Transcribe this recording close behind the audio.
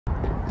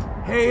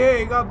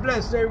Hey, God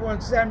bless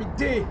everyone. Sammy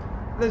D.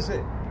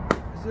 Listen,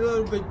 it's a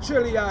little bit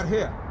chilly out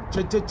here.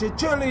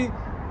 Chilly,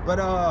 but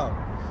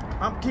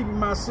I'm keeping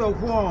myself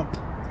warm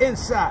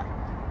inside.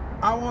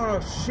 I want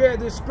to share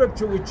this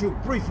scripture with you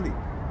briefly.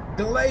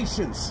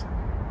 Galatians.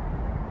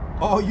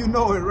 Oh, you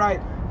know it, right?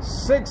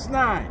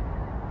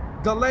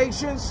 6:9.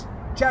 Galatians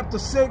chapter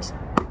 6,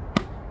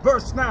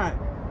 verse 9.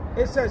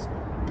 It says,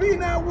 be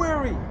not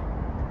weary.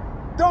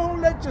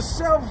 Don't let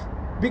yourself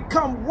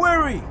become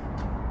weary.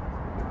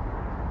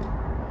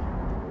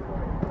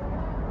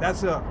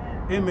 That's an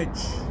image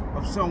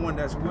of someone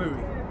that's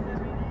weary.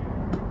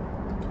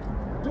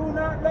 Do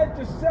not let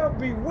yourself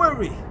be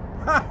weary.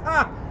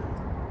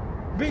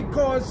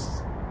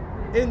 Because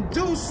in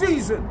due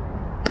season,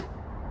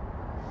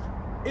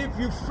 if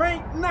you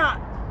faint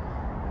not,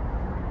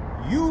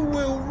 you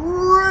will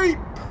reap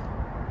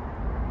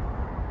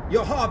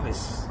your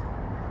harvest.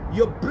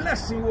 Your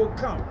blessing will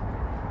come.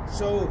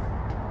 So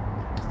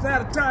it's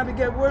not a time to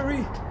get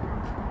weary.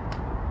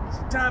 It's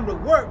a time to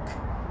work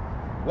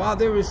while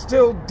there is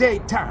still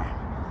daytime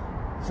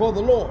for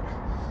the Lord.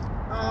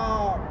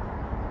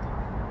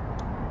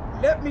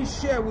 Let me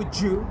share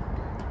with you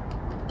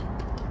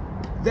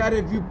that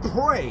if you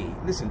pray,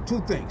 listen, two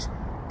things.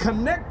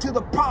 Connect to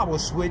the power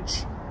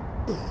switch,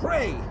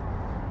 pray.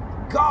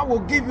 God will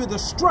give you the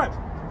strength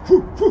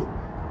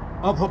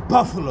of a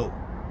buffalo.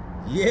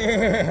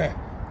 Yeah,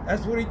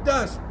 that's what he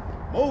does.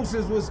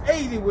 Moses was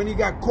 80 when he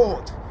got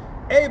caught.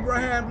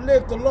 Abraham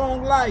lived a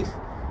long life.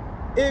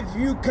 If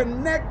you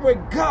connect with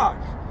God,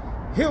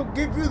 he'll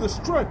give you the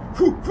strength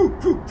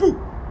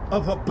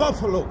of a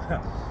buffalo.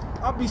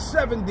 I'll be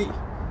 70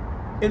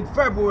 in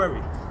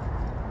February.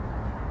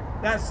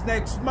 That's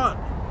next month.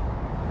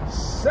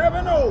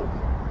 70.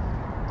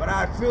 But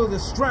I feel the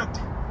strength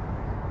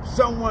of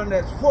someone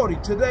that's 40.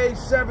 Today,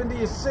 70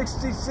 is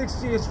 60,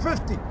 60 is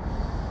 50.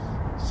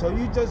 So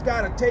you just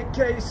got to take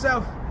care of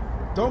yourself.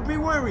 Don't be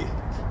weary.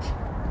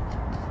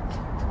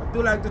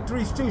 Do like the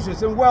Three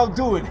Stooges and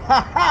well-doing.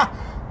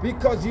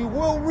 Because you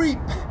will reap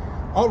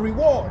a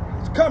reward.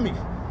 It's coming.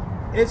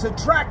 It's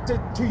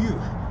attracted to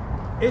you.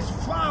 It's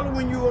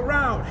following you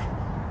around.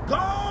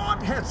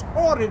 God has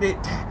ordered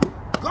it.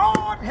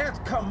 God has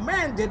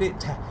commanded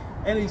it.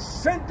 And he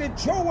sent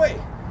it your way.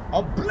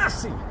 A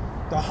blessing.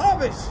 The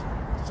harvest.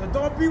 So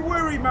don't be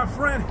weary, my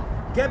friend.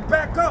 Get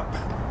back up.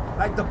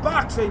 Like the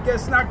boxer, he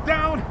gets knocked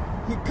down.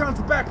 He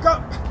comes back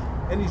up.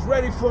 And he's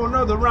ready for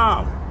another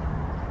round.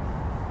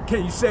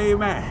 Can you say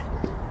amen?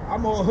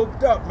 I'm all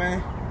hooked up,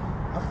 man.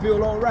 I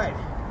feel all right.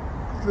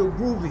 I feel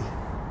groovy.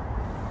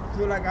 I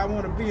feel like I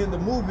want to be in the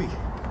movie.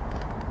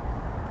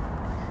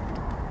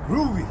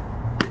 Groovy.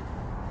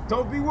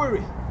 Don't be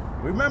worried.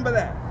 Remember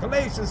that.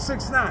 Galatians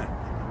 6:9.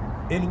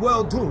 In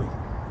well-doing.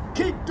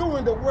 Keep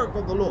doing the work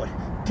of the Lord.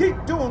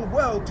 Keep doing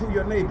well to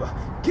your neighbor.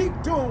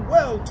 Keep doing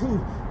well to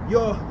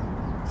your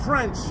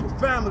friends, your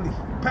family,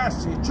 your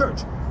pastor, your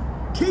church.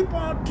 Keep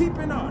on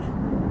keeping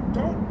on.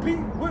 Don't be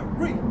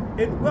weary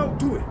in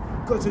well-doing,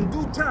 because in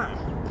due time,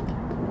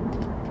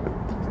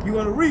 you're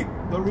going to reap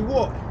the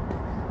reward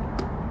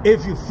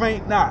if you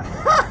faint not.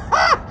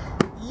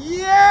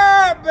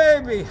 Yeah,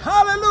 baby.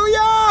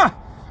 Hallelujah.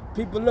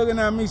 People looking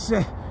at me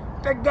say,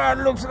 that guy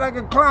looks like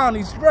a clown.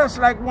 He's dressed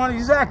like one.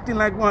 He's acting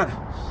like one.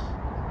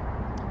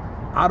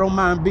 I don't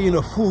mind being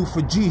a fool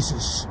for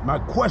Jesus. My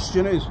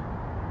question is,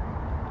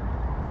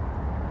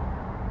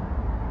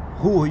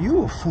 who are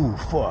you a fool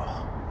for?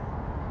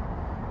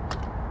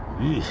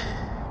 I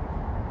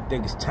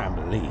think it's time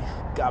to leave.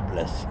 God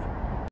bless you.